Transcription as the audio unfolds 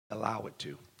allow it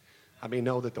to. I may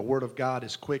know that the Word of God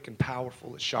is quick and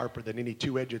powerful, it's sharper than any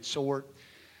two-edged sword.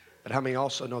 But how many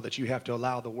also know that you have to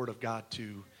allow the Word of God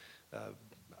to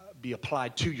be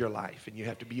applied to your life, and you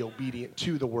have to be obedient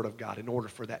to the Word of God in order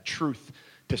for that truth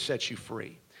to set you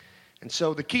free. And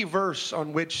so the key verse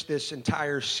on which this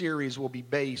entire series will be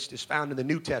based is found in the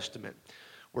New Testament,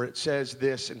 where it says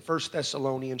this in 1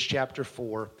 Thessalonians chapter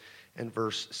 4 and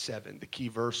verse 7. The key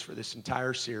verse for this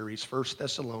entire series, 1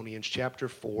 Thessalonians chapter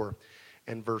 4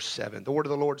 and verse 7. The word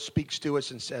of the Lord speaks to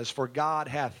us and says, "For God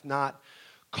hath not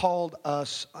called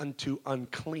us unto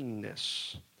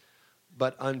uncleanness,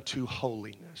 but unto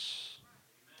holiness.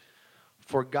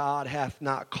 For God hath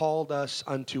not called us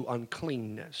unto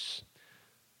uncleanness,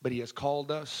 but he has called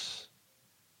us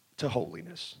to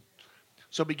holiness."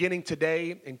 So beginning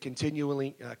today and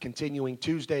continuing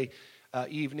Tuesday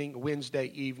evening, Wednesday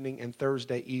evening, and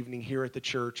Thursday evening here at the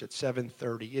church at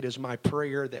 7:30, it is my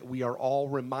prayer that we are all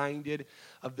reminded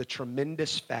of the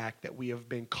tremendous fact that we have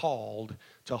been called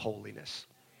to holiness.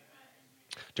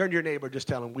 Turn to your neighbor, just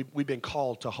tell him, we've been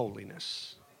called to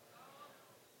holiness.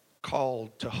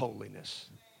 Called to holiness.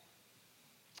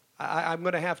 We're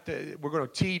going to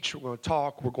teach, we're going to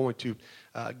talk, we're going to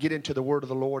get into the word of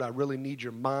the Lord. I really need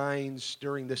your minds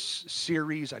during this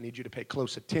series. I need you to pay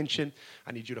close attention.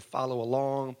 I need you to follow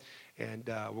along. And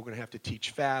we're going to have to teach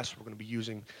fast. We're going to be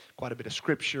using quite a bit of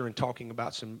scripture and talking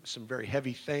about some very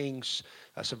heavy things,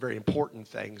 some very important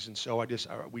things. And so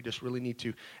we just really need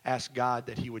to ask God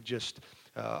that he would just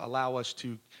allow us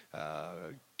to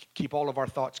keep all of our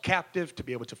thoughts captive, to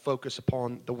be able to focus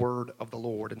upon the word of the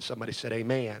Lord. And somebody said,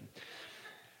 amen.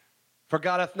 For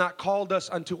God hath not called us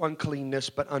unto uncleanness,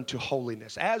 but unto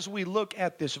holiness. As we look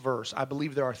at this verse, I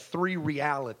believe there are three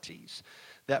realities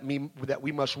that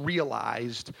we must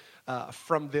realize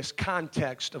from this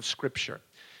context of Scripture.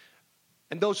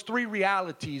 And those three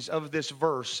realities of this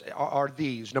verse are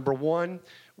these. Number one,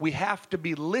 we have to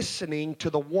be listening to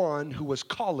the one who is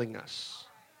calling us.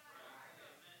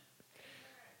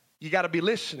 You got to be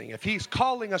listening. If he's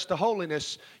calling us to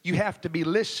holiness, you have to be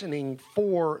listening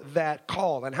for that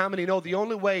call. And how many know the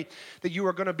only way that you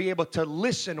are going to be able to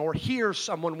listen or hear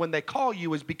someone when they call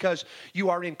you is because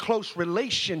you are in close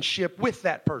relationship with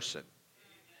that person?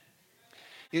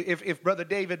 If Brother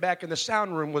David back in the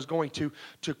sound room was going to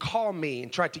call me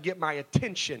and try to get my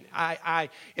attention,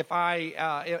 if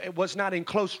I was not in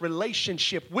close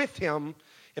relationship with him,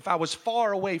 if I was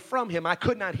far away from him, I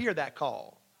could not hear that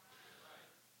call.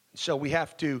 So we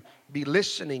have to be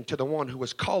listening to the one who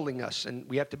is calling us, and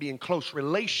we have to be in close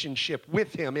relationship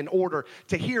with him in order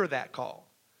to hear that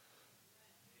call.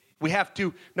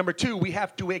 Number two, we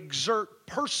have to exert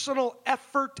personal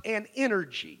effort and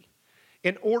energy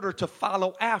in order to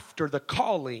follow after the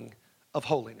calling of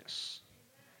holiness.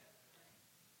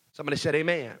 Somebody said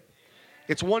amen.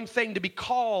 It's one thing to be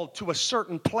called to a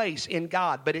certain place in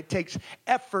God, but it takes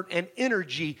effort and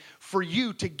energy for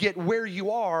you to get where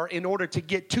you are in order to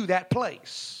get to that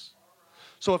place.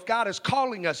 So if God is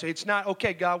calling us, it's not,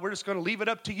 okay, God, we're just going to leave it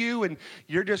up to you, and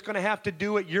you're just going to have to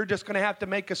do it. You're just going to have to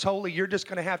make us holy. You're just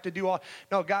going to have to do all.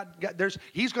 No, God,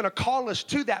 he's going to call us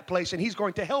to that place, and he's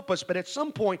going to help us. But at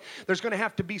some point, there's going to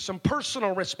have to be some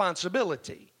personal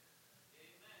responsibility.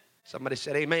 Somebody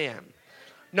said amen.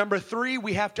 Number three,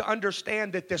 we have to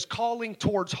understand that this calling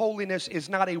towards holiness is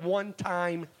not a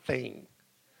one-time thing.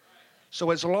 So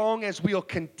as long as we'll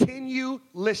continue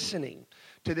listening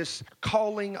to this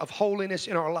calling of holiness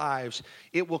in our lives,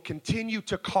 it will continue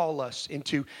to call us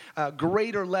into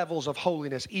greater levels of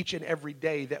holiness each and every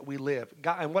day that we live.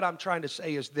 God, and what I'm trying to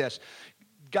say is this.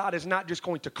 God is not just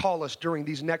going to call us during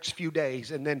these next few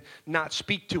days and then not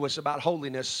speak to us about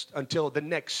holiness until the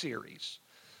next series.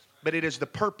 But it is the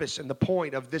purpose and the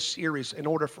point of this series in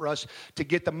order for us to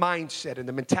get the mindset and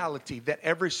the mentality that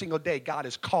every single day God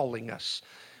is calling us.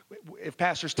 If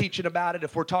pastor's teaching about it,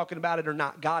 if we're talking about it or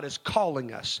not, God is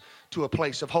calling us to a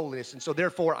place of holiness. And so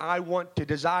therefore, I want to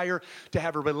desire to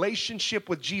have a relationship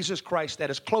with Jesus Christ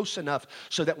that is close enough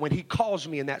so that when he calls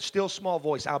me in that still small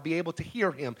voice, I'll be able to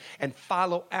hear him and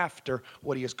follow after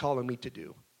what he is calling me to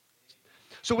do.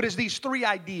 So it is these three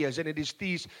ideas, and it is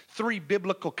these three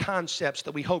biblical concepts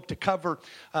that we hope to cover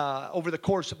over the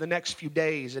course of the next few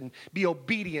days and be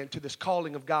obedient to this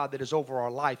calling of God that is over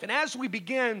our life. And as we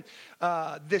begin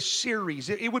this series,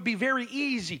 it would be very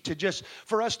easy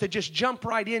for us to just jump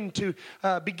right into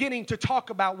beginning to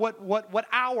talk about what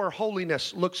our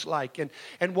holiness looks like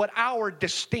and what our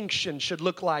distinction should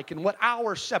look like and what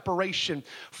our separation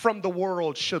from the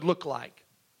world should look like.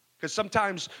 Because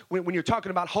sometimes when you're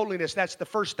talking about holiness, that's the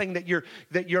first thing that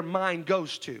your mind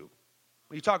goes to.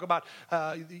 When you talk about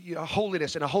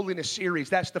holiness and a holiness series,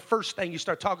 that's the first thing you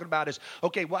start talking about is,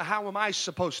 okay, well, what am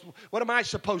I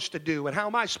supposed to do? And how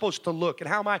am I supposed to look? And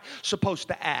how am I supposed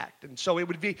to act? And so it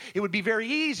would be very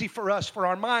easy for us, for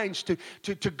our minds to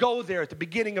go there at the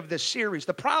beginning of this series.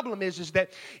 The problem is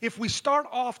that if we start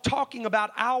off talking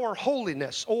about our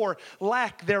holiness or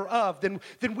lack thereof, then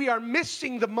we are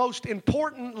missing the most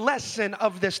important lesson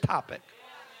of this topic.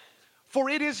 For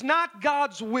it is not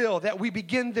God's will that we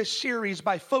begin this series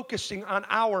by focusing on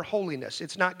our holiness.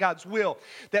 It's not God's will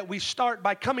that we start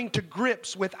by coming to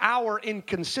grips with our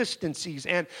inconsistencies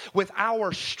and with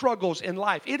our struggles in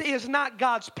life. It is not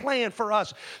God's plan for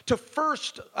us to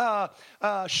first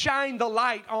shine the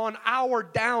light on our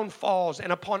downfalls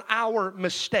and upon our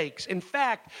mistakes. In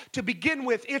fact, to begin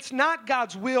with, it's not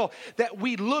God's will that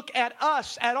we look at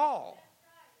us at all.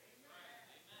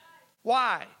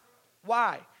 Why?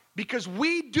 Because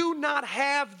we do not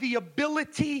have the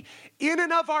ability in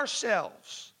and of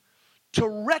ourselves to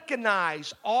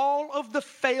recognize all of the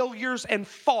failures and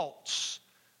faults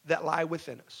that lie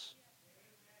within us.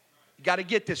 You got to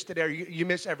get this today, or you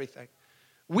miss everything.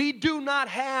 We do not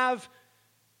have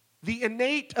the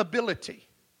innate ability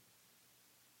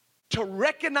to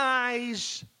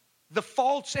recognize the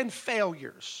faults and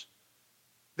failures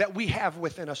that we have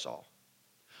within us all.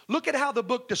 Look at how the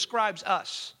book describes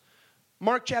us.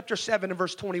 Mark chapter 7 and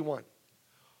verse 21.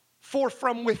 For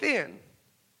from within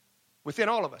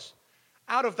all of us,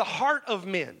 out of the heart of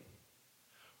men,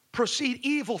 proceed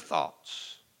evil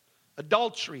thoughts,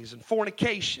 adulteries and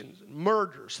fornications, and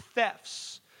murders,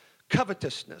 thefts,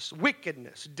 covetousness,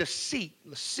 wickedness, deceit,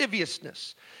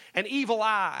 lasciviousness, an evil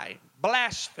eye,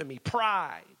 blasphemy,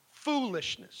 pride,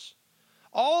 foolishness.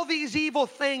 All these evil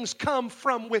things come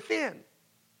from within.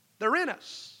 They're in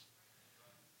us.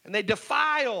 And they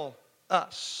defile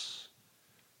us.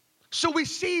 So we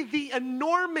see the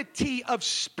enormity of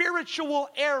spiritual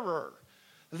error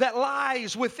that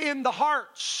lies within the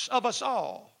hearts of us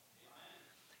all.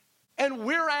 And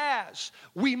whereas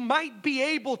we might be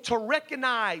able to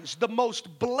recognize the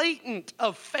most blatant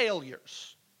of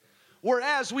failures,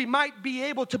 whereas we might be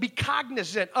able to be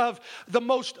cognizant of the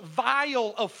most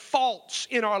vile of faults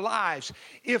in our lives,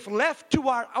 if left to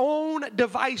our own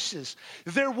devices,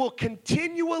 there will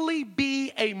continually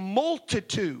be a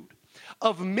multitude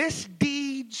of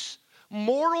misdeeds,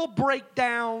 moral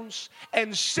breakdowns,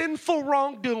 and sinful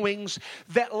wrongdoings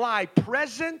that lie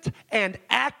present and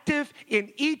active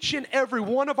in each and every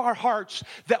one of our hearts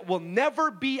that will never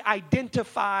be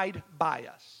identified by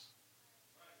us.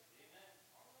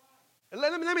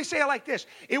 Let me say it like this.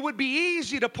 It would be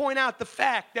easy to point out the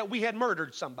fact that we had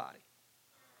murdered somebody.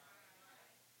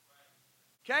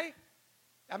 Okay?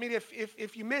 I mean,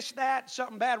 if you miss that,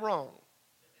 something bad wrong.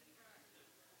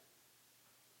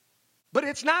 But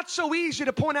it's not so easy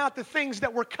to point out the things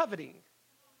that we're coveting.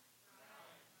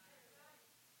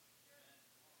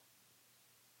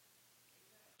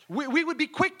 We would be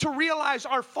quick to realize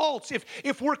our faults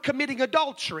if we're committing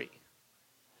adultery.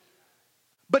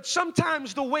 But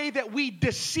sometimes the way that we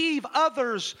deceive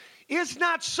others is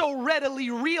not so readily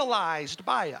realized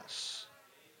by us.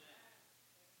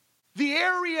 The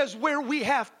areas where we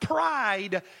have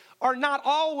pride are not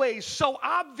always so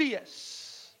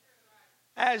obvious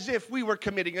as if we were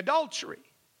committing adultery.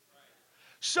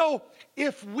 So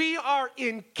if we are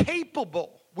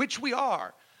incapable, which we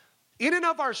are, in and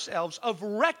of ourselves, of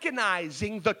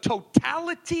recognizing the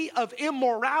totality of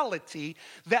immorality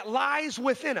that lies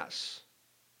within us,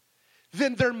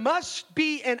 then there must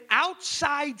be an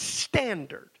outside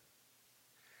standard.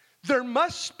 There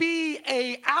must be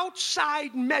an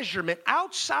outside measurement,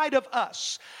 outside of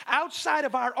us, outside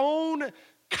of our own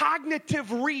cognitive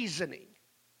reasoning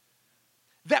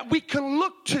that we can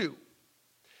look to,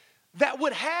 that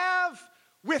would have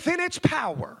within its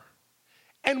power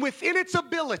and within its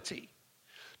ability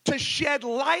to shed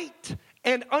light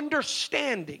and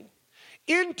understanding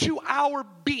into our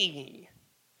being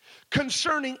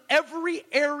concerning every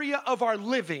area of our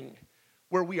living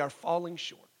where we are falling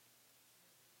short.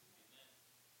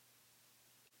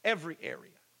 Every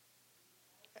area.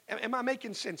 Am I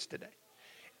making sense today?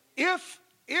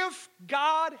 If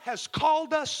God has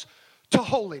called us to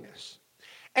holiness,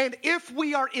 and if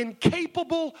we are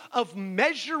incapable of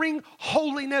measuring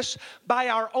holiness by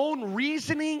our own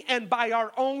reasoning and by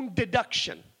our own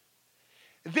deduction,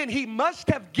 then He must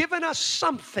have given us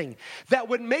something that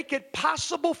would make it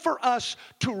possible for us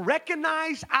to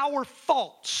recognize our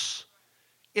faults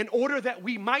in order that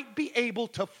we might be able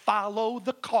to follow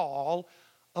the call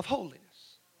of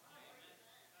holiness.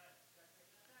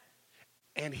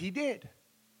 And He did.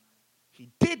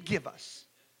 He did give us.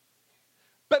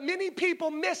 But many people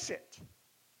miss it.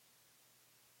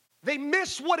 They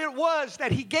miss what it was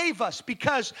that he gave us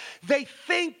because they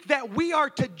think that we are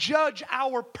to judge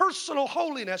our personal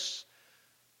holiness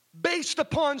based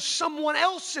upon someone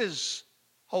else's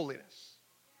holiness.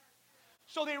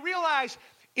 So they realize,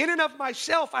 in and of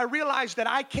myself, I realize that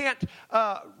I can't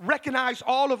recognize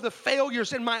all of the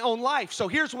failures in my own life. So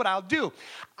here's what I'll do.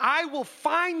 I will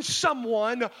find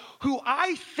someone who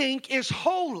I think is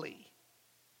holy.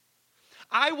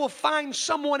 I will find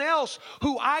someone else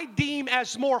who I deem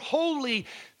as more holy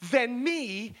than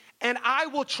me, and I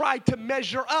will try to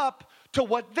measure up to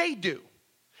what they do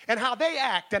and how they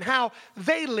act and how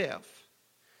they live.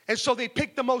 And so they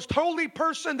pick the most holy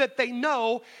person that they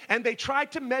know, and they try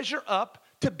to measure up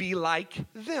to be like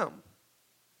them.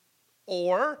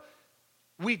 Or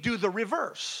we do the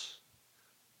reverse.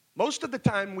 Most of the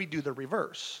time we do the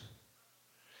reverse.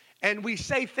 And we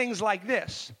say things like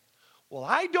this. Well,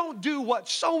 I don't do what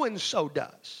so-and-so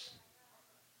does,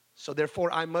 so therefore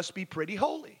I must be pretty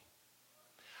holy.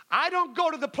 I don't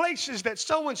go to the places that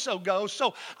so-and-so goes,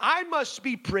 so I must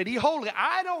be pretty holy.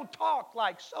 I don't talk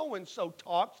like so-and-so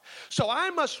talks, so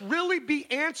I must really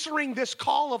be answering this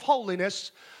call of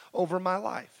holiness over my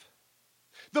life.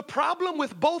 The problem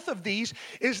with both of these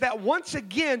is that once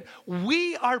again,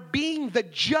 we are being the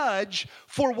judge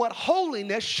for what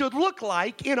holiness should look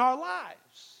like in our lives.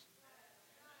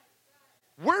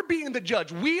 We're being the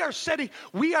judge. We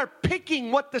are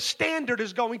picking what the standard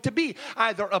is going to be,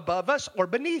 either above us or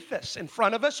beneath us, in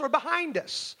front of us or behind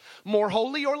us, more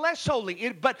holy or less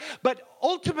holy. But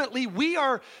ultimately, we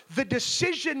are the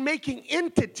decision-making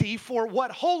entity for what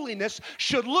holiness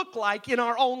should look like in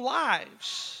our own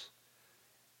lives.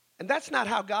 And that's not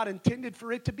how God intended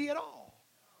for it to be at all.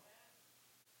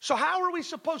 So how are we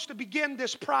supposed to begin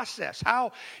this process?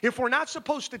 How, if we're not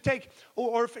supposed to take,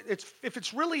 or if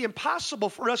it's really impossible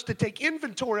for us to take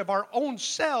inventory of our own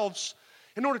selves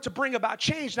in order to bring about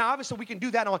change? Now, obviously, we can do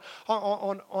that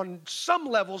on some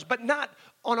levels, but not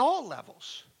on all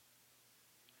levels.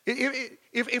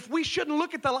 If we shouldn't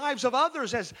look at the lives of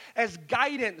others as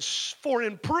guidance for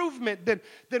improvement,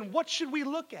 then what should we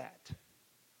look at?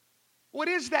 What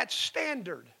is that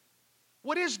standard?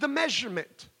 What is the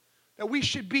measurement that we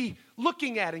should be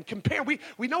looking at and compare?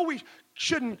 We know we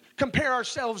shouldn't compare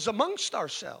ourselves amongst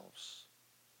ourselves.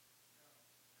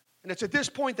 And it's at this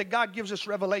point that God gives us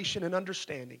revelation and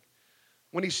understanding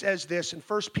when he says this in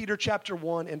 1 Peter chapter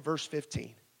 1 and verse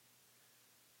 15.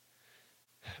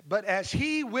 But as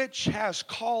he which has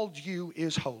called you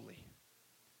is holy,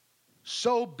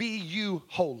 so be you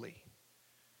holy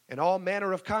in all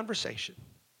manner of conversation.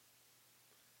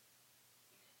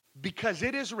 Because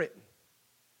it is written,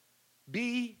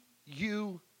 be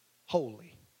you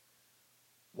holy.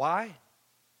 Why?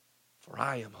 For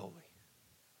I am holy.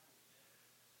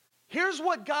 Here's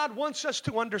what God wants us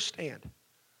to understand.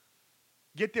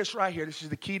 Get this right here. This is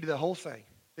the key to the whole thing.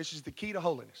 This is the key to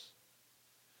holiness.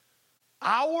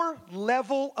 Our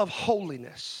level of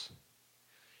holiness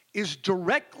is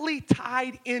directly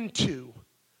tied into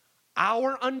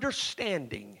our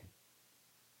understanding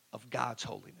of God's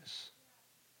holiness.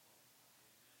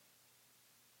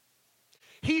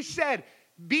 He said,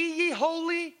 be ye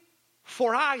holy,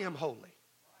 for I am holy.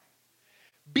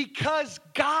 Because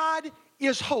God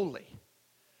is holy.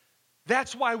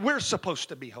 That's why we're supposed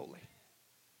to be holy.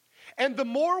 And the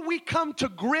more we come to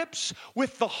grips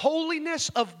with the holiness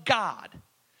of God,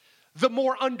 the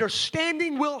more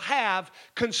understanding we'll have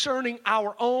concerning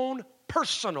our own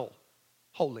personal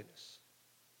holiness.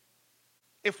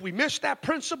 If we miss that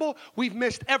principle, we've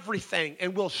missed everything,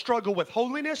 and we'll struggle with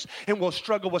holiness, and we'll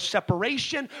struggle with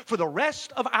separation for the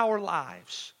rest of our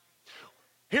lives.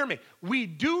 Hear me. We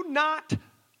do not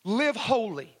live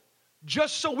holy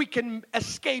just so we can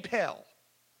escape hell.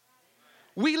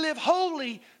 We live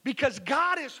holy because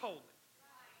God is holy.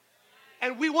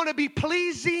 And we want to be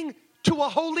pleasing to a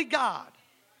holy God.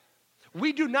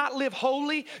 We do not live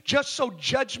holy just so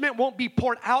judgment won't be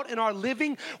poured out in our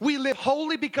living. We live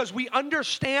holy because we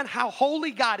understand how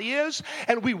holy God is,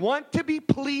 and we want to be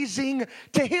pleasing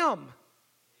to Him.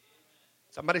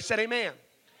 Somebody said amen.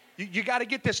 You got to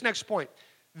get this next point.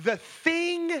 The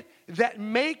thing that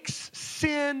makes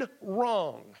sin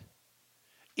wrong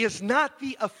is not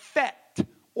the effect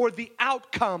or the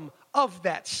outcome of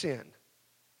that sin.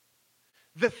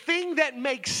 The thing that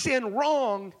makes sin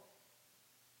wrong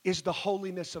is the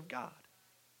holiness of God.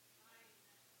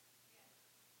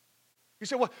 You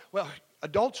say, well,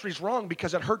 adultery is wrong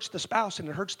because it hurts the spouse and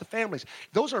it hurts the families.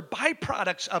 Those are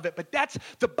byproducts of it, but that's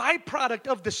the byproduct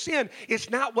of the sin. It's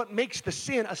not what makes the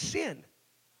sin a sin.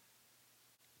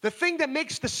 The thing that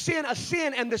makes the sin a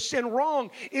sin and the sin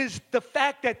wrong is the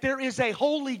fact that there is a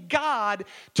holy God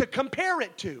to compare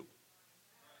it to.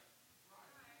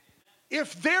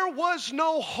 If there was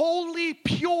no holy,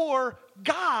 pure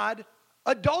God,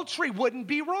 adultery wouldn't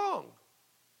be wrong.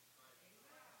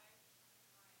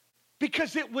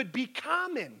 Because it would be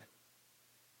common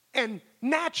and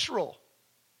natural.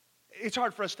 It's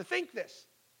hard for us to think this.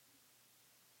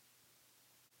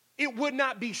 It would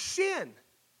not be sin.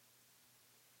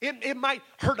 It might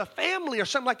hurt a family or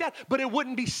something like that, but it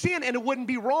wouldn't be sin and it wouldn't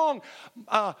be wrong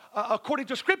according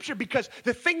to Scripture, because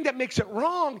the thing that makes it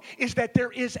wrong is that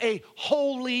there is a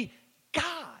holy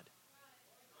God.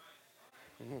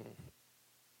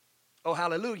 Oh,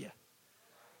 hallelujah.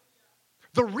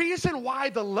 The reason why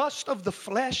the lust of the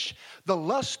flesh, the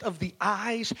lust of the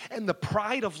eyes, and the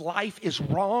pride of life is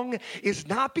wrong is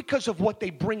not because of what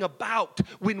they bring about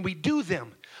when we do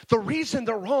them. The reason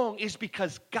they're wrong is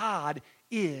because God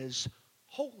is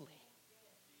holy.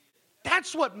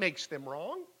 That's what makes them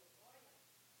wrong.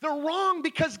 They're wrong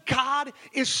because God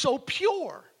is so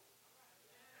pure.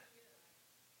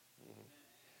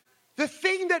 The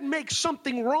thing that makes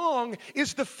something wrong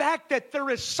is the fact that there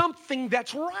is something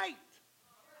that's right.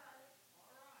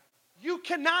 You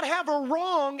cannot have a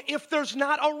wrong if there's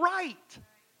not a right.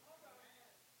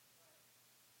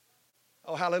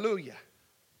 Oh, hallelujah.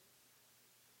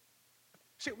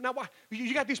 See, now why?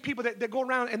 You got these people that go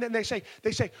around and then they say,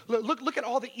 look at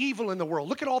all the evil in the world.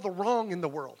 Look at all the wrong in the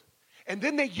world. And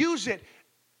then they use it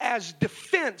as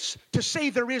defense to say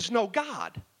there is no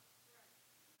God.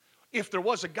 If there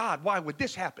was a God, why would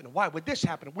this happen? Why would this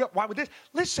happen? Why would this?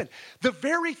 Listen, the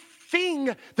very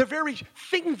thing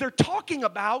they're talking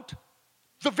about,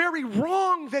 the very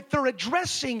wrong that they're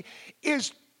addressing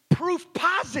is proof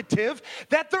positive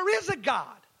that there is a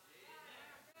God.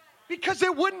 Because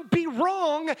it wouldn't be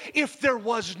wrong if there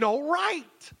was no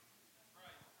right.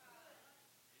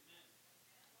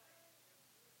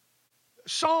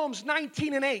 Psalms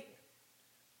 19:8.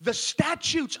 The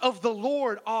statutes of the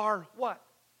Lord are what?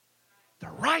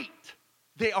 They're right.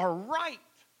 They are right.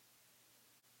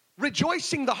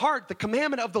 Rejoicing the heart, the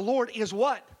commandment of the Lord is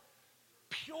what?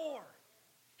 Pure.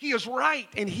 He is right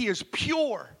and he is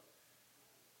pure.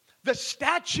 The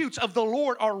statutes of the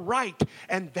Lord are right,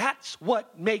 and that's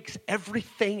what makes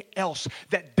everything else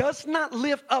that does not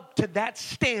live up to that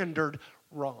standard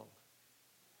wrong.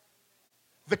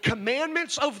 The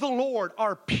commandments of the Lord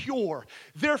are pure.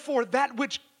 Therefore, that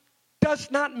which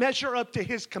does not measure up to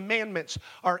his commandments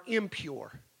are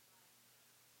impure.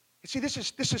 You see,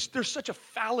 there's such a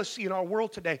fallacy in our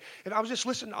world today. And I was just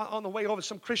listening on the way over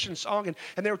some Christian song, and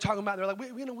they were talking about, they're like,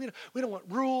 we don't want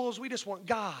rules, we just want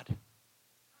God.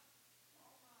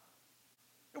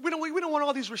 We don't want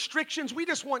all these restrictions, we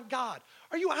just want God.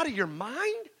 Are you out of your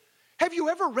mind? Have you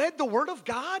ever read the Word of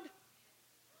God?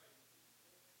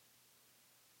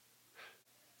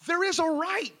 There is a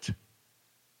right.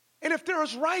 And if there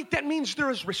is right, that means there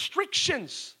is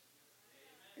restrictions.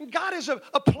 And God has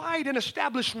applied and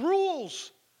established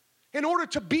rules in order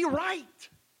to be right.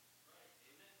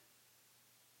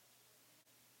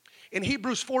 In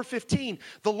Hebrews 4:15,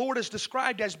 the Lord is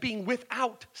described as being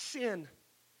without sin.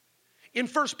 In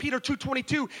 1 Peter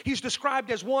 2:22, he's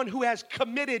described as one who has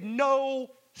committed no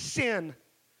sin.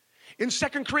 In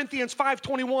 2 Corinthians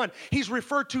 5:21, he's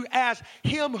referred to as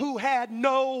him who had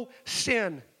no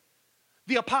sin.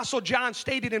 The Apostle John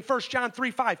stated in 1 John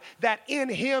 3:5 that in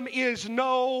him is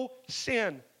no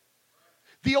sin.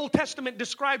 The Old Testament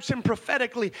describes him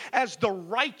prophetically as the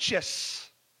righteous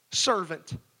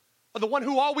servant, or the one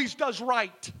who always does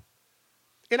right.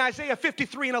 In Isaiah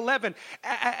 53:11,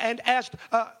 and as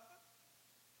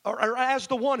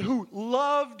the one who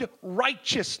loved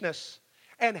righteousness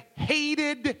and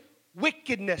hated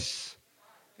wickedness.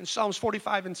 In Psalms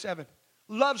 45:7,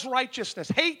 loves righteousness,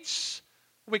 hates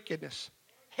wickedness.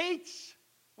 Hates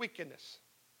wickedness.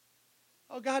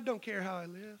 Oh, God don't care how I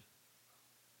live.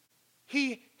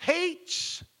 He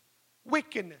hates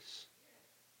wickedness.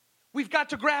 We've got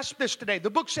to grasp this today. The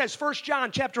book says, 1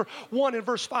 John chapter 1 and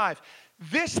verse 5.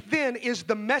 This then is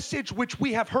the message which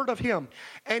we have heard of him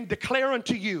and declare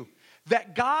unto you,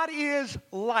 that God is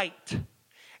light,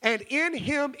 and in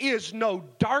him is no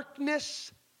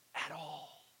darkness at all.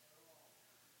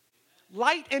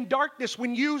 Light and darkness,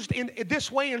 when used in this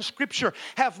way in Scripture,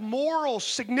 have moral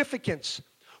significance.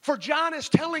 For John is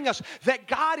telling us that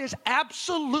God is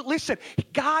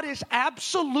God is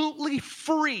absolutely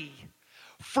free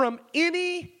from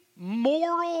any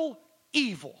moral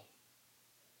evil.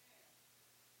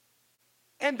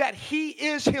 And that he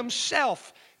is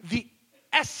himself the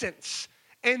essence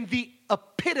and the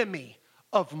epitome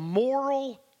of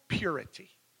moral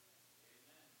purity.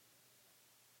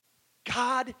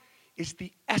 God is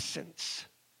the essence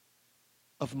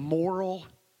of moral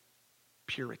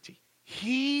purity.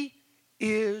 He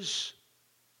is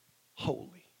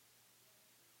holy,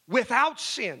 without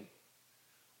sin,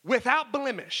 without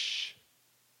blemish.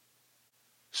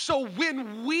 So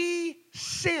when we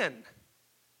sin,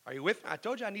 are you with me? I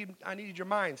told you I needed your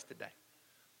minds today.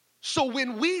 So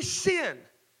when we sin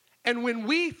and when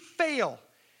we fail,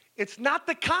 it's not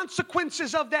the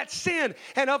consequences of that sin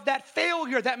and of that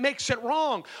failure that makes it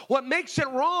wrong. What makes it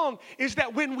wrong is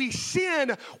that when we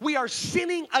sin, we are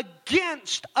sinning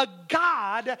against a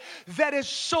God that is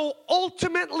so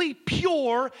ultimately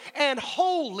pure and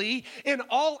holy in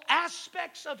all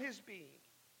aspects of his being.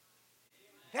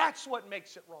 That's what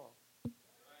makes it wrong.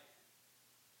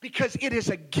 Because it is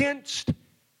against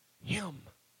him.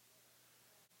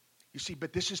 You see,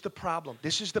 but this is the problem.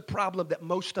 This is the problem that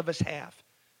most of us have.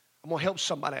 I'm going to help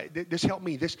somebody. This helped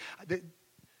me. This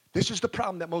is the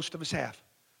problem that most of us have.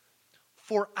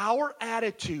 For our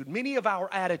attitude, many of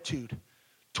our attitude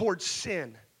towards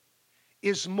sin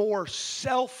is more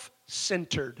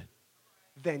self-centered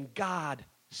than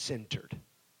God-centered.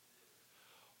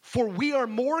 For we are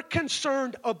more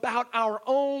concerned about our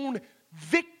own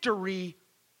victory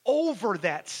over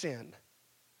that sin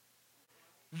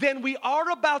than we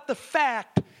are about the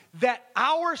fact that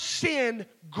our sin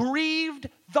grieved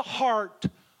the heart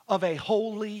of a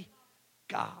holy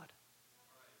God.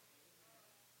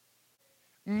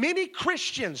 Many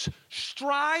Christians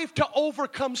strive to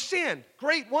overcome sin.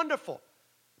 Great, wonderful.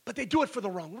 But they do it for the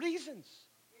wrong reasons.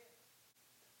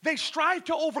 They strive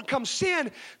to overcome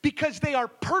sin because they are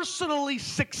personally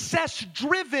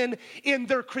success-driven in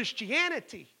their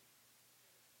Christianity.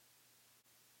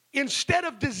 Instead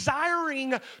of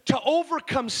desiring to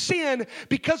overcome sin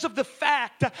because of the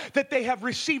fact that they have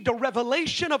received a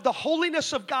revelation of the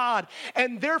holiness of God,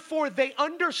 and therefore they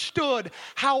understood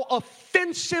how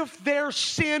offensive their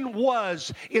sin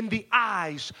was in the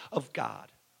eyes of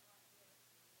God.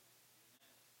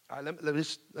 All right,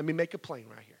 let me make it plain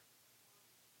right here.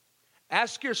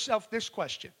 Ask yourself this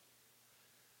question.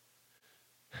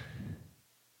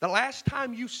 The last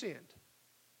time you sinned,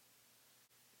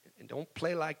 and don't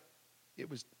play like it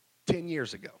was 10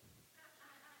 years ago.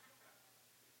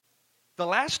 The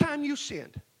last time you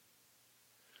sinned,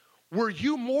 were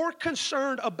you more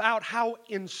concerned about how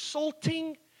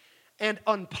insulting and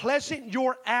unpleasant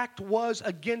your act was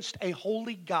against a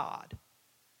holy God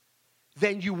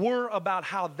than you were about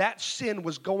how that sin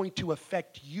was going to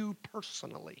affect you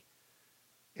personally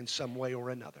in some way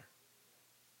or another?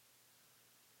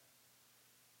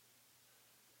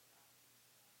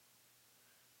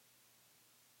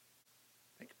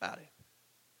 About it.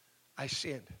 I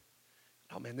sinned.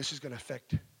 Oh man, this is going to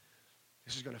affect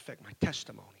my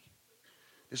testimony.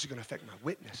 This is going to affect my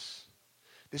witness.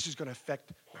 This is going to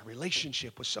affect my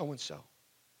relationship with so and so.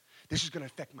 This is going to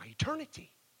affect my eternity.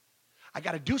 I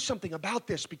got to do something about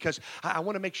this because I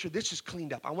want to make sure this is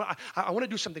cleaned up. I want to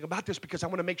do something about this because I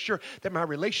want to make sure that my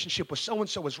relationship with so and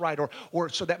so is right, or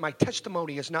so that my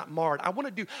testimony is not marred. I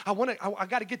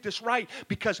got to get this right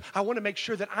because I want to make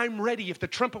sure that I'm ready if the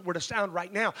trumpet were to sound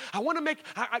right now. I want to make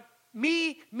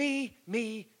me.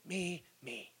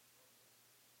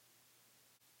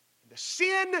 The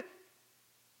sin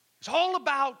is all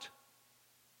about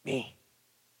me.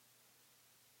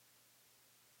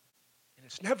 And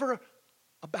it's never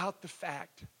about the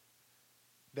fact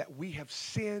that we have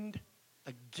sinned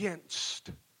against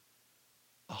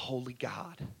a holy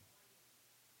God.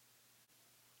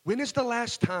 When is the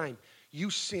last time you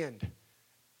sinned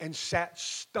and sat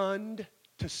stunned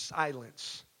to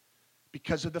silence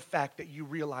because of the fact that you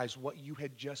realized what you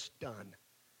had just done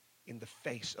in the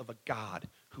face of a God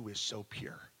who is so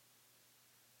pure?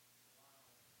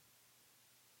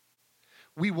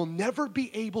 We will never be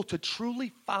able to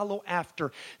truly follow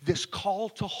after this call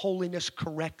to holiness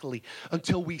correctly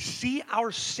until we see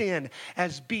our sin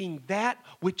as being that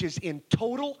which is in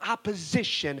total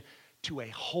opposition to a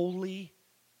holy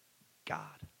God.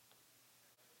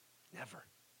 Never.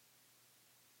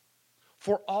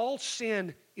 For all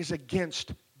sin is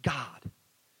against God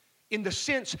in the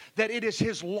sense that it is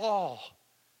His law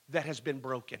that has been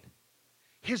broken,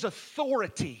 His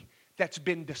authority that's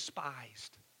been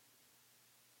despised.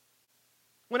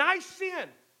 When I sin,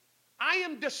 I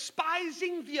am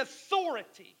despising the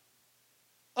authority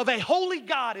of a holy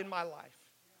God in my life.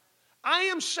 I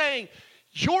am saying,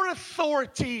 your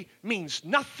authority means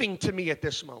nothing to me at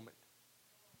this moment.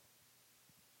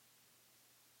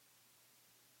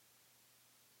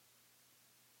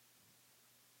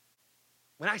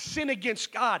 When I sin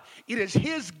against God, it is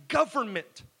His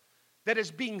government that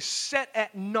is being set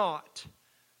at naught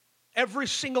every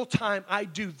single time I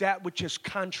do that which is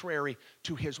contrary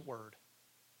to His word.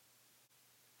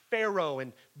 Pharaoh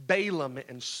and Balaam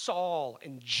and Saul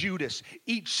and Judas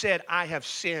each said, I have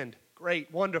sinned.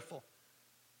 Great, wonderful.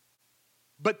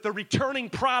 But the returning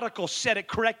prodigal said it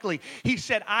correctly. He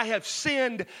said, I have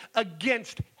sinned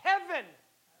against heaven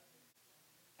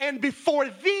and before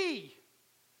thee.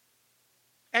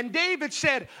 And David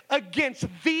said, against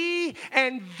thee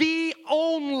and thee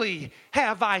only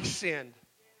have I sinned.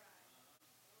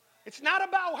 It's not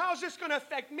about how's this going to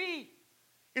affect me.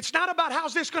 It's not about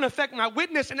how's this going to affect my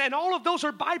witness. And all of those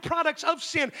are byproducts of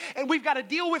sin. And we've got to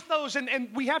deal with those. And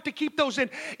we have to keep those in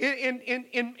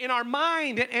our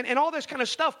mind and all this kind of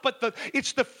stuff. But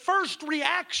it's the first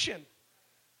reaction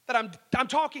that I'm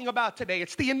talking about today.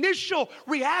 It's the initial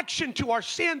reaction to our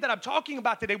sin that I'm talking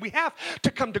about today. We have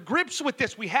to come to grips with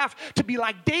this. We have to be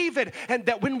like David. And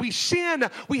that when we sin,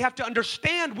 we have to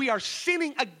understand we are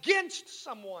sinning against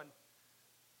someone.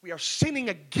 We are sinning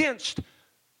against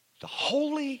the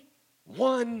Holy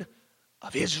One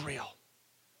of Israel.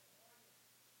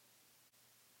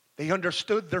 They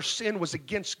understood their sin was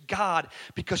against God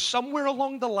because somewhere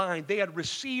along the line they had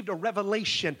received a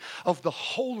revelation of the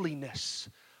holiness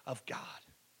of God.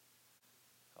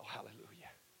 Oh, hallelujah.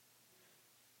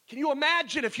 Can you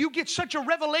imagine if you get such a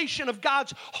revelation of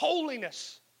God's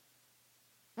holiness?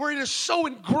 Where it is so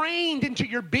ingrained into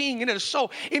your being and it is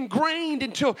so ingrained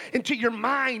into your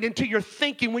mind, into your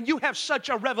thinking. When you have such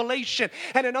a revelation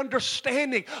and an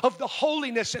understanding of the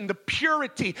holiness and the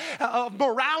purity of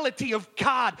morality of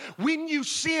God, when you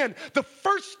sin, the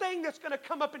first thing that's going to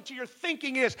come up into your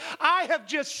thinking is, I have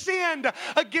just sinned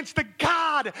against the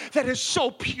God that is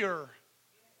so pure.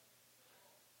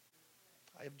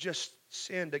 I have just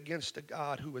sinned against a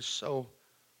God who is so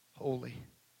holy.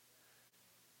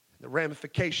 The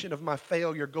ramification of my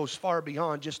failure goes far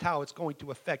beyond just how it's going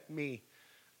to affect me,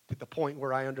 to the point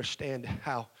where I understand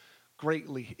how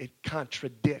greatly it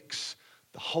contradicts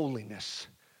the holiness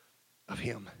of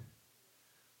Him.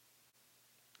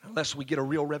 Unless we get a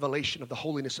real revelation of the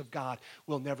holiness of God,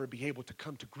 we'll never be able to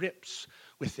come to grips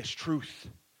with this truth.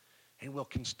 And we'll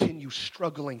continue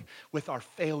struggling with our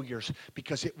failures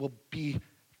because it will be,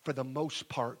 for the most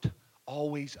part,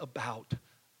 always about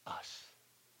us.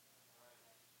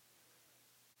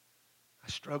 I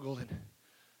struggled and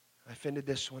I offended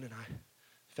this one and I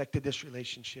affected this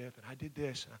relationship and I did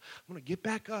this. And I'm going to get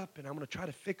back up and I'm going to try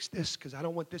to fix this because I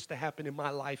don't want this to happen in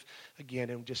my life again.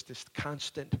 And just this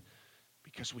constant,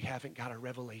 because we haven't got a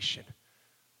revelation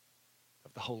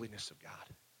of the holiness of God.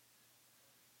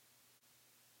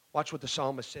 Watch what the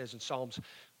psalmist says in Psalms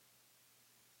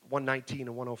 119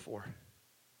 and 104.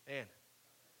 Man.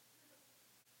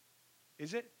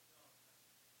 Is it?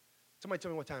 Somebody tell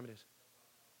me what time it is.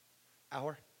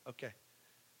 Hour? Okay.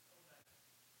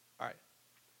 All right.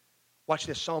 Watch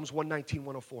this. Psalms 119,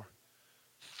 104.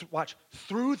 Watch.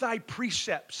 Through thy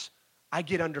precepts I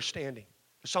get understanding.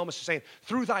 The psalmist is saying,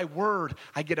 through thy word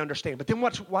I get understanding. But then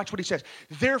watch what he says.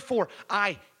 Therefore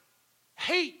I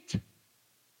hate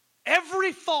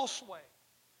every false way.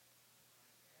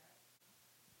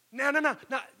 No.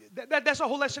 That's a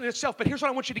whole lesson in itself. But here's what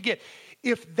I want you to get.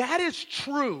 If that is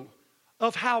true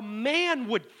of how man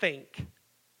would think,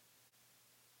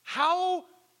 how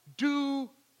do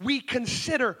we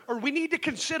consider, or we need to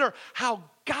consider how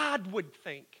God would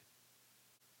think?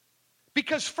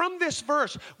 Because from this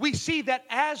verse, we see that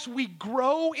as we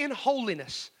grow in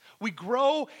holiness, we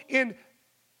grow in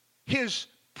His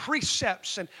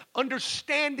precepts and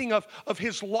understanding of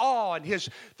His law and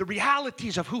the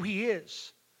realities of who He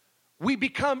is, we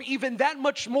become even that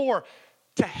much more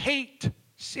to hate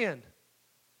sin.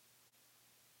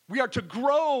 We are to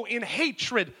grow in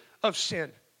hatred of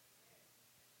sin.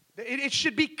 It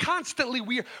should be constantly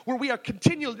where we are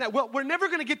continually. Well, we're never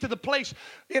going to get to the place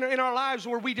in our lives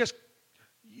where we just,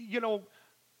 we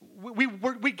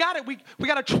got it. We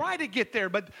got to try to get there,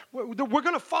 but we're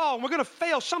going to fall and we're going to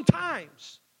fail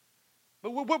sometimes.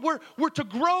 But we're to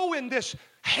grow in this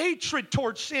hatred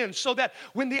towards sin so that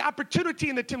when the opportunity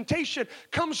and the temptation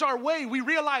comes our way, we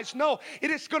realize, no, it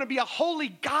is going to be a holy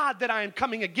God that I am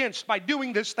coming against by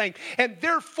doing this thing, and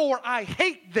therefore I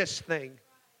hate this thing.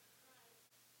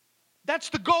 That's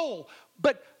the goal.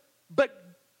 But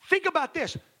think about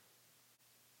this.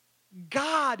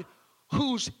 God,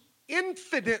 who's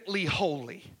infinitely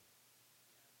holy,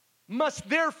 must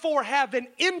therefore have an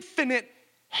infinite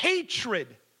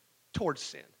hatred towards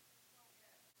sin.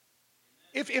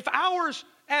 If ours,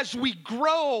 as we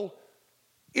grow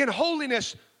in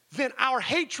holiness, then our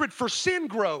hatred for sin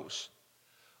grows.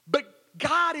 But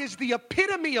God is the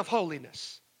epitome of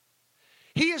holiness.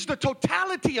 He is the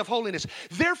totality of holiness.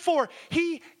 Therefore,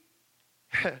 He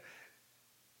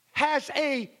has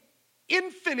an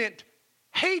infinite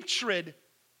hatred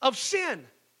of sin.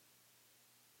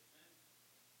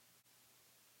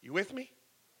 You with me?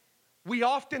 we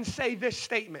often say this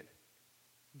statement: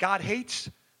 God hates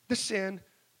the sin,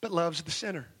 but loves the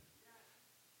sinner.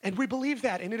 And we believe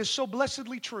that, and it is so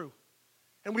blessedly true.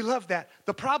 And we love that.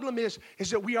 The problem is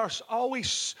that we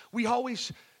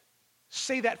always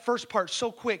say that first part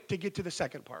so quick to get to the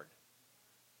second part.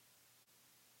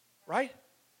 Right?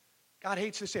 God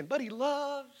hates the sin, but He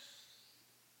loves.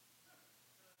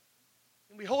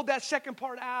 And we hold that second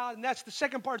part out, and that's the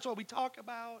second part's what we talk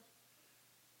about.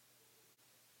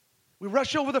 We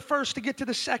rush over the first to get to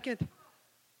the second.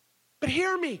 But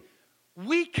hear me,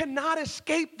 we cannot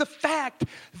escape the fact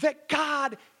that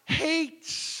God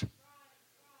hates.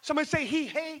 Somebody say, He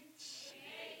hates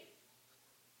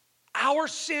our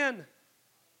sin.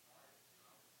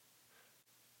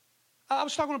 I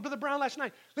was talking with Brother Brown last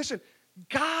night. Listen,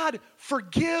 God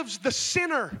forgives the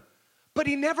sinner, but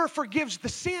He never forgives the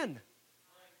sin.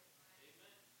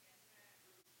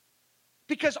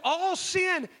 Because all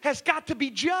sin has got to be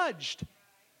judged.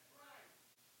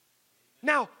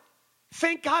 Now,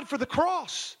 thank God for the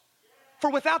cross. For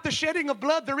without the shedding of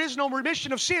blood, there is no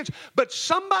remission of sins. But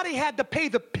somebody had to pay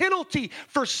the penalty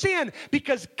for sin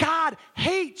because God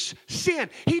hates sin.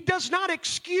 He does not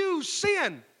excuse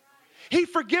sin. He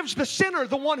forgives the sinner,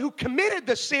 the one who committed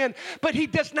the sin, but He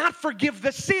does not forgive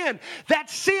the sin. That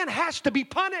sin has to be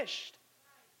punished.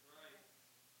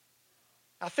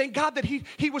 I thank God that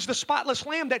he was the spotless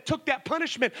lamb that took that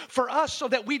punishment for us so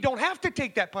that we don't have to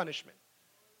take that punishment.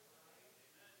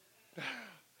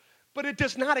 But it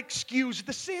does not excuse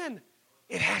the sin.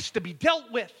 It has to be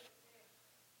dealt with.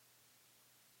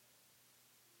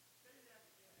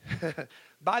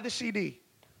 Buy the CD.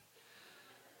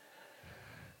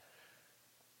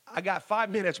 I got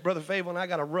 5 minutes, Brother Favor, and I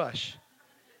got to rush.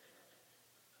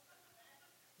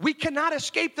 We cannot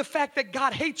escape the fact that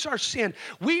God hates our sin.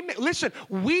 We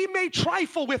may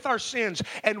trifle with our sins,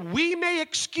 and we may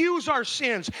excuse our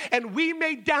sins, and we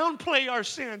may downplay our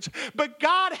sins, but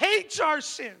God hates our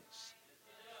sins.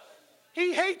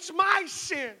 He hates my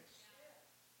sins.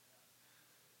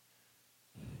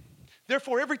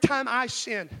 Therefore, every time I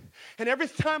sin, and every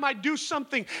time I do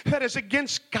something that is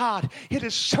against God, it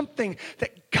is something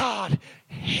that God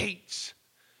hates.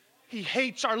 He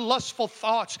hates our lustful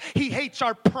thoughts. He hates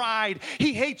our pride.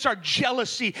 He hates our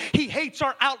jealousy. He hates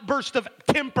our outburst of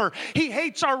temper. He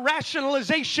hates our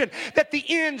rationalization that the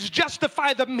ends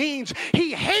justify the means.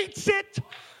 He hates it.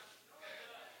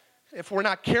 If we're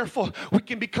not careful, we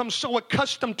can become so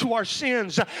accustomed to our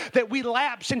sins that we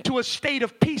lapse into a state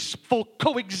of peaceful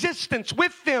coexistence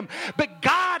with them. But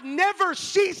God never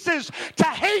ceases to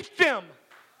hate them.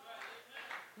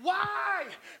 Why?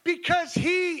 Because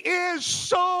He is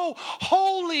so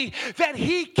holy that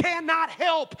He cannot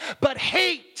help but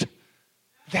hate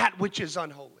that which is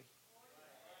unholy,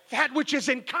 that which is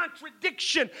in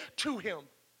contradiction to Him.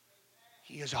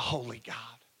 He is a holy God.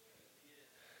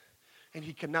 And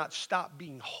He cannot stop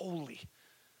being holy.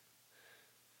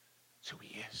 So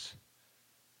He is.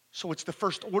 So it's the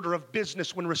first order of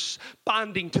business when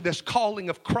responding to this calling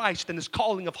of Christ and this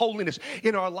calling of holiness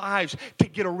in our lives to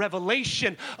get a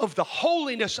revelation of the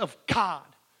holiness of God.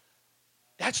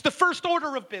 That's the first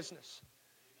order of business.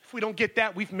 If we don't get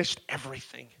that, we've missed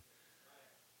everything.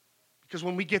 Because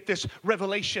when we get this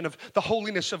revelation of the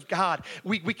holiness of God,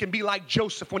 we can be like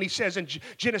Joseph when he says in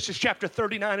Genesis chapter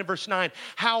 39 and verse 9,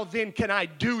 how then can I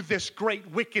do this great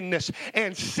wickedness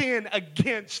and sin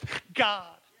against God?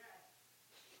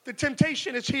 The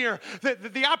temptation is here.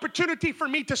 The opportunity for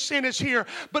me to sin is here.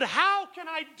 But how can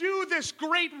I do this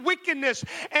great wickedness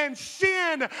and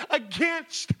sin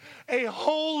against a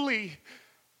holy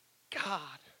God?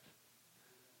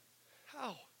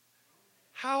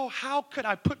 How could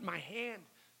I put my hand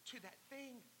to that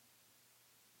thing?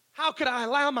 How could I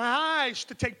allow my eyes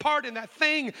to take part in that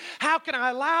thing? How can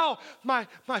I allow my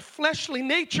fleshly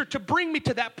nature to bring me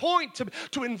to that point,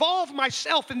 to involve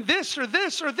myself in this or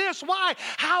this or this? Why?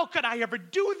 How could I ever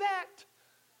do that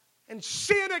and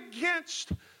sin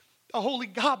against a holy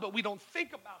God? But we don't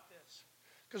think about this.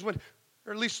 Because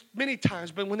or at least many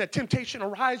times, but when that temptation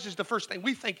arises, the first thing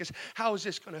we think is, how is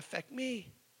this going to affect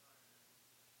me?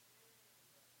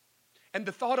 And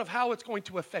the thought of how it's going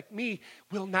to affect me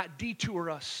will not detour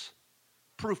us.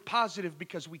 Proof positive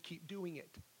because we keep doing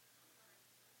it.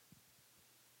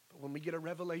 But when we get a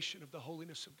revelation of the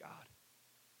holiness of God,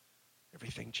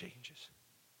 everything changes.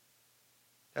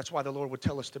 That's why the Lord would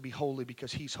tell us to be holy,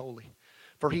 because He's holy.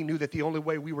 For He knew that the only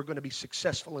way we were going to be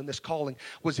successful in this calling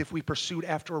was if we pursued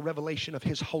after a revelation of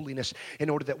His holiness, in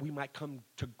order that we might come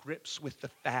to grips with the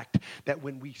fact that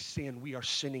when we sin, we are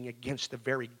sinning against the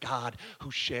very God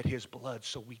who shed His blood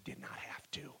so we did not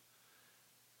have to.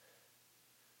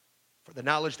 For the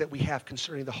knowledge that we have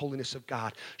concerning the holiness of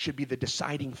God should be the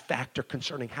deciding factor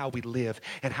concerning how we live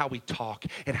and how we talk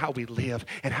and how we live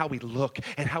and how we look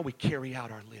and how we carry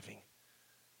out our living.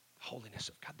 The holiness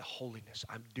of God, the holiness.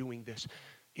 I'm doing this.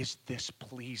 Is this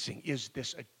pleasing? Is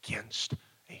this against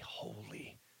a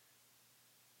holy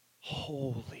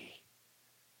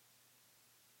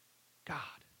God?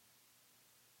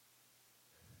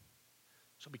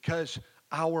 So because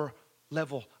our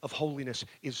level of holiness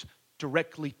is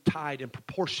directly tied and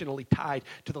proportionally tied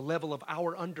to the level of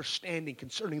our understanding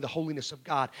concerning the holiness of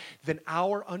God, then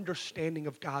our understanding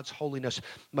of God's holiness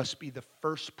must be the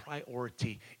first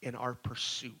priority in our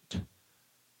pursuit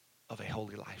of a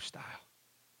holy lifestyle.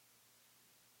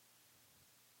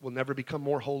 We'll never become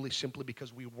more holy simply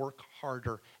because we work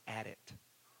harder at it.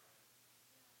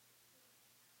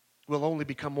 We'll only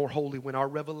become more holy when our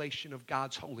revelation of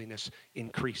God's holiness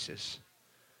increases.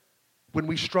 When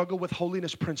we struggle with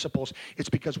holiness principles, it's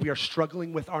because we are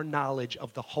struggling with our knowledge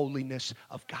of the holiness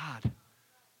of God.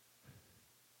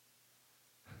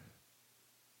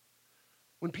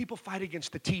 When people fight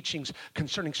against the teachings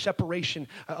concerning separation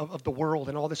of the world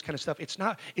and all this kind of stuff,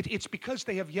 it's because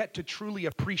they have yet to truly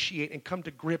appreciate and come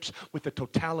to grips with the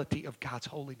totality of God's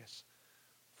holiness.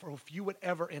 For if you would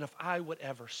ever, and if I would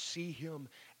ever, see him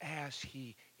as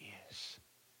he is,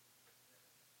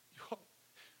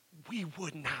 we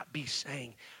would not be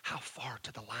saying, how far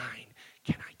to the line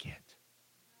can I get?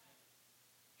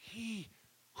 He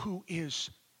who is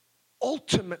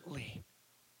ultimately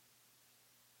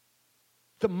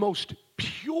the most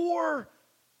pure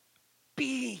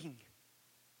being,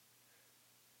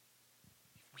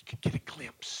 if we could get a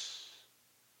glimpse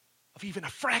of even a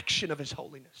fraction of his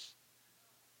holiness,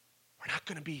 we're not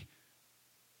going to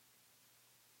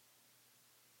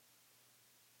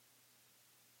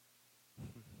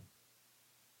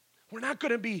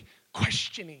be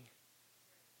questioning.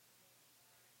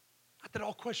 Not that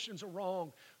all questions are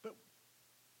wrong, but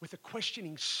with a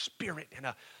questioning spirit and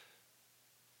a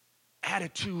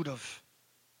attitude of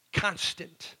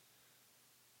constant,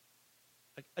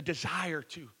 a desire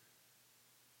to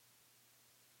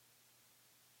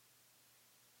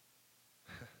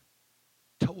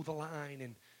toe the line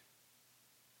and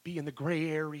be in the gray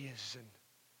areas. And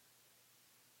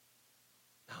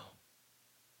no.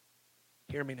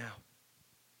 Hear me now.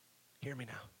 Hear me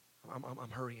now. I'm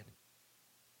hurrying.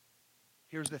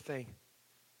 Here's the thing.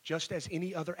 Just as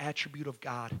any other attribute of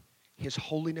God, his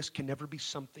holiness can never be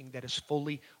something that is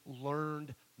fully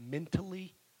learned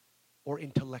mentally or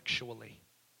intellectually.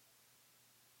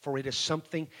 For it is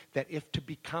something that, if to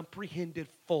be comprehended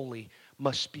fully,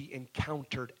 must be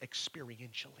encountered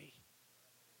experientially.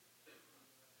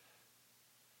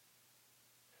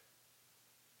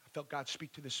 I felt God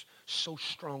speak to this so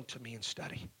strong to me in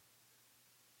study.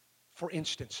 For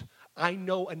instance, I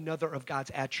know another of God's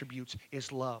attributes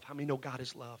is love. How many know God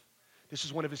is love? This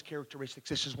is one of his characteristics.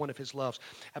 This is one of his loves.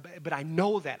 But I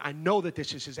know that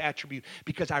this is his attribute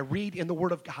because I read in the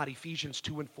Word of God, Ephesians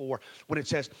 2 and 4, when it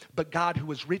says, but God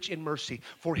who is rich in mercy,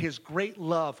 for his great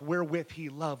love wherewith he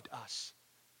loved us.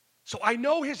 So I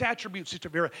know his attribute, Sister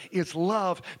Vera, is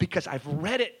love because I've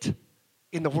read it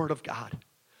in the Word of God.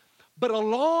 But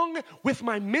along with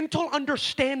my mental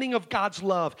understanding of God's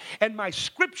love and my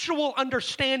scriptural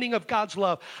understanding of God's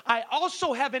love, I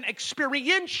also have an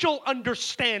experiential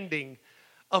understanding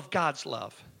of God's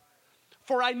love.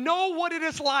 For I know what it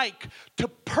is like to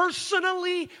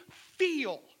personally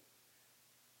feel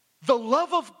the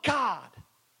love of God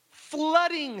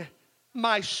flooding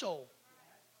my soul.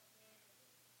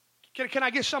 Can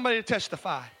I get somebody to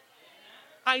testify?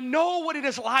 I know what it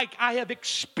is like. I have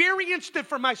experienced it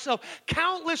for myself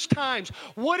countless times.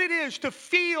 What it is to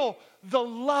feel the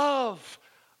love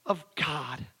of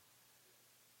God.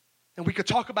 And we could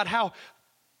talk about how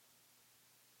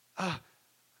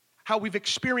we've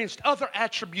experienced other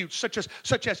attributes such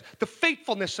as the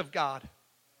faithfulness of God.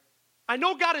 I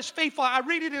know God is faithful. I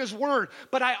read it in his word.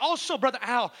 But I also, Brother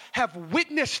Al, have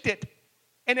witnessed it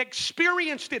and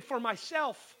experienced it for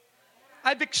myself.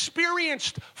 I've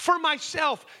experienced for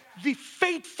myself the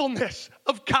faithfulness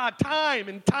of God time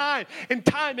and time and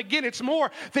time again. It's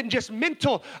more than just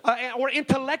mental or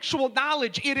intellectual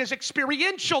knowledge. It is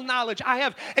experiential knowledge. I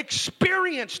have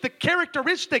experienced the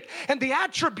characteristic and the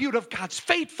attribute of God's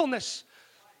faithfulness.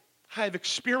 I have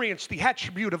experienced the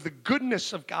attribute of the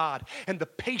goodness of God and the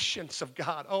patience of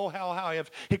God. Oh, how I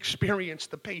have experienced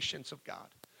the patience of God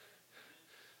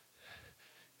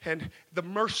and the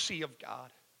mercy of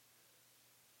God.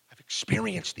 I've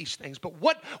experienced these things. But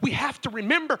what we have to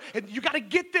remember, and you got to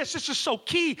get this is so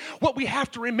key. What we have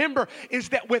to remember is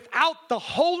that without the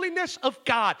holiness of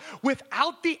God,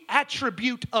 without the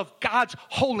attribute of God's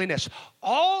holiness,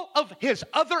 all of his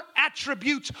other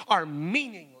attributes are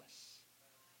meaningless.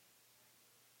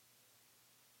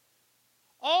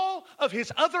 All of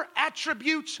his other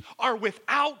attributes are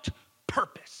without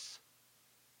purpose.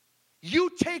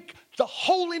 You take the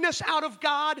holiness out of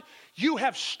God, you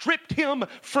have stripped him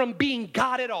from being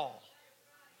God at all.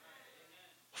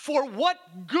 For what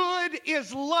good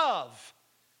is love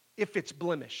if it's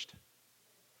blemished?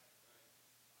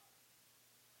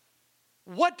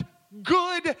 What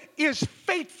good is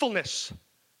faithfulness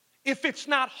if it's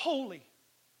not holy?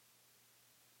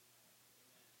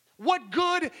 What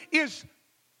good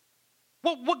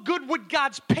would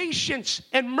God's patience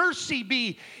and mercy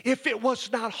be if it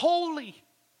was not holy?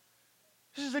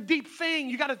 This is a deep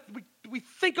thing. We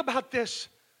think about this.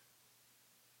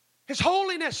 His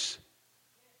holiness.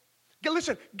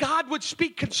 Listen, God would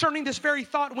speak concerning this very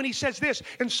thought when he says this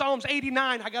in Psalms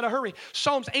 89. I got to hurry.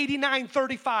 Psalms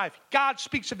 89:35. God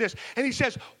speaks of this. And he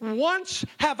says, once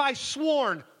have I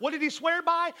sworn. What did he swear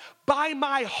by? By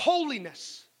my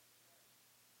holiness.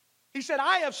 He said,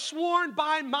 I have sworn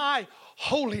by my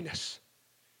holiness.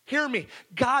 Hear me.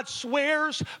 God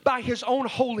swears by his own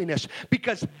holiness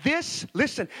because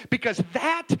because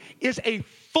that is a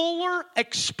fuller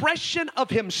expression of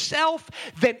himself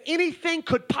than anything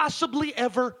could possibly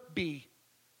ever be.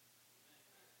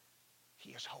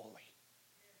 He is holy.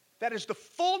 That is the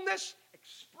fullness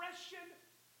expression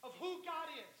of who God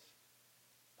is.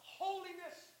 The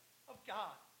holiness of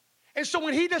God. And so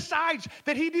when he decides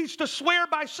that he needs to swear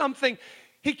by something,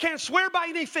 he can't swear by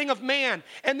anything of man.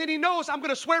 And then he knows, I'm going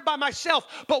to swear by myself.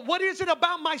 But what is it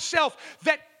about myself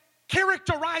that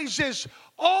characterizes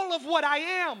all of what I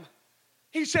am?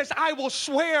 He says, I will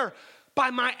swear by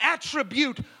my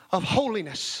attribute of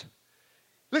holiness.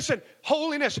 Listen,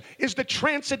 holiness is the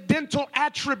transcendental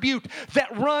attribute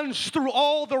that runs through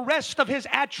all the rest of his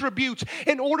attributes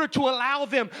in order to allow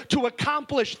them to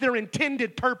accomplish their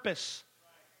intended purpose.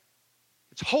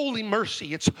 It's holy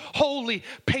mercy. It's holy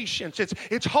patience.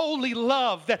 It's holy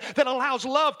love that allows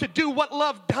love to do what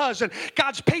love does, and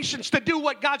God's patience to do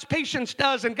what God's patience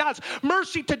does, and God's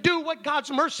mercy to do what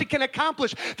God's mercy can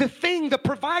accomplish. The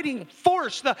providing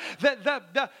force, the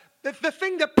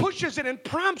thing that pushes it and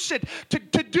prompts it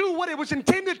to do what it was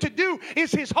intended to do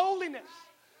is his holiness.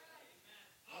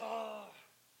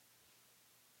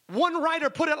 One writer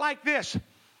put it like this: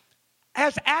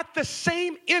 as at the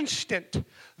same instant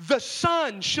the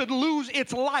sun should lose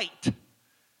its light,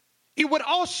 it would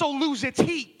also lose its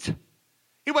heat.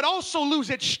 It would also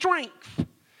lose its strength.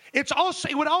 It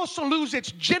would also lose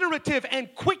its generative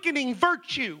and quickening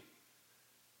virtue.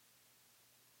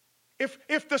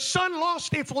 If the sun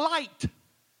lost its light,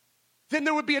 then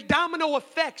there would be a domino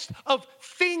effect of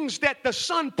things that the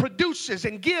sun produces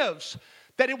and gives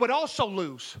that it would also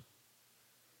lose.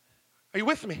 Are you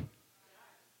with me?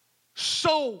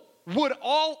 So would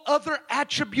all other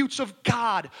attributes of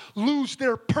God lose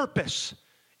their purpose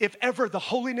if ever the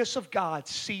holiness of God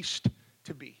ceased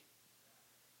to be.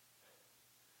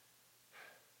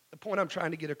 The point I'm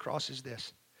trying to get across is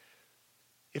this: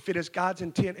 if it is God's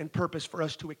intent and purpose for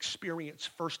us to experience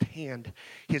firsthand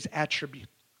his attribute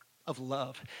of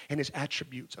love and his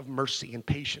attributes of mercy and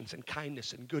patience and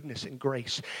kindness and goodness and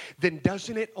grace, then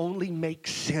doesn't it only make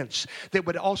sense that it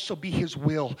would also be his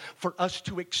will for us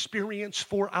to experience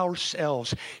for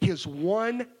ourselves his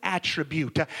one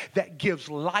attribute that gives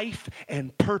life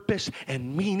and purpose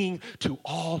and meaning to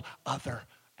all other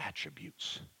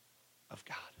attributes of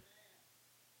God?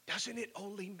 Doesn't it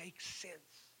only make sense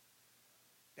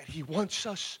that he wants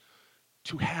us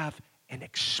to have an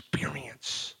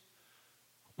experience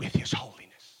with his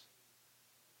holiness?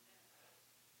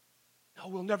 No,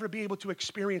 we'll never be able to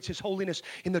experience his holiness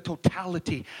in the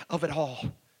totality of it all.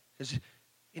 Because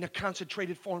in a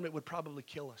concentrated form, it would probably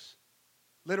kill us.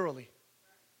 Literally.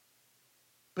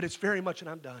 But it's very much, and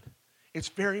I'm done, it's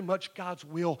very much God's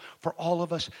will for all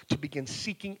of us to begin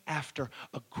seeking after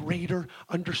a greater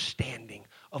understanding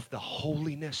of the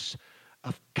holiness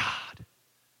of God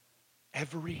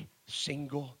every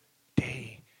single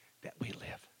day that we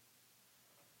live.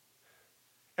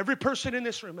 Every person in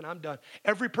this room, and I'm done,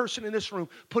 every person in this room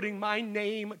putting my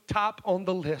name top on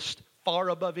the list, far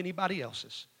above anybody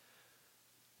else's,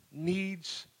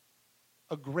 needs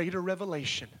a greater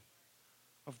revelation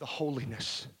of the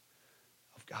holiness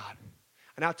of God.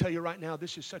 And I'll tell you right now,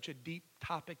 this is such a deep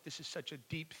topic. This is such a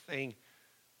deep thing.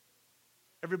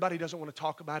 Everybody doesn't want to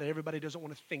talk about it. Everybody doesn't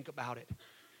want to think about it.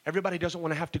 Everybody doesn't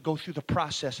want to have to go through the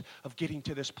process of getting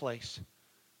to this place.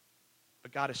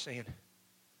 But God is saying,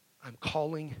 I'm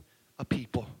calling a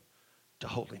people to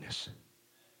holiness.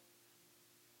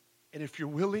 And if you're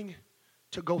willing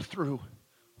to go through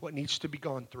what needs to be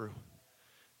gone through,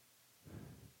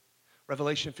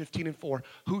 Revelation 15:4,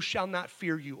 who shall not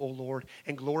fear you, O Lord,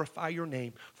 and glorify your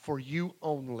name, for you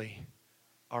only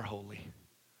are holy.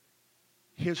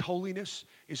 His holiness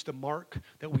is the mark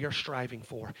that we are striving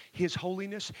for. His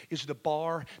holiness is the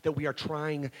bar that we are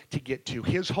trying to get to.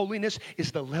 His holiness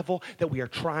is the level that we are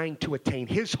trying to attain.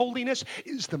 His holiness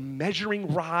is the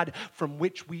measuring rod from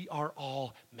which we are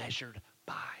all measured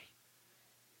by.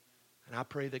 And I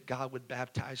pray that God would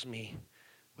baptize me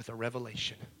with a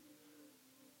revelation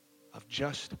of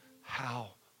just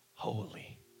how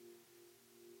holy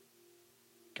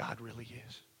God really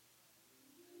is.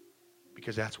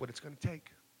 Because that's what it's going to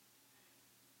take.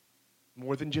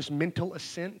 More than just mental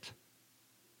assent,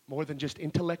 more than just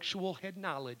intellectual head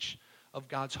knowledge of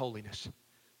God's holiness,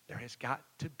 there has got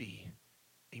to be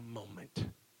a moment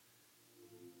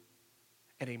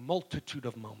and a multitude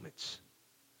of moments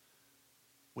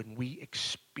when we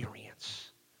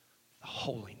experience the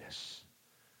holiness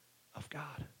of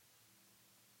God.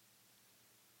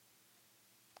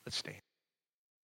 Let's stand.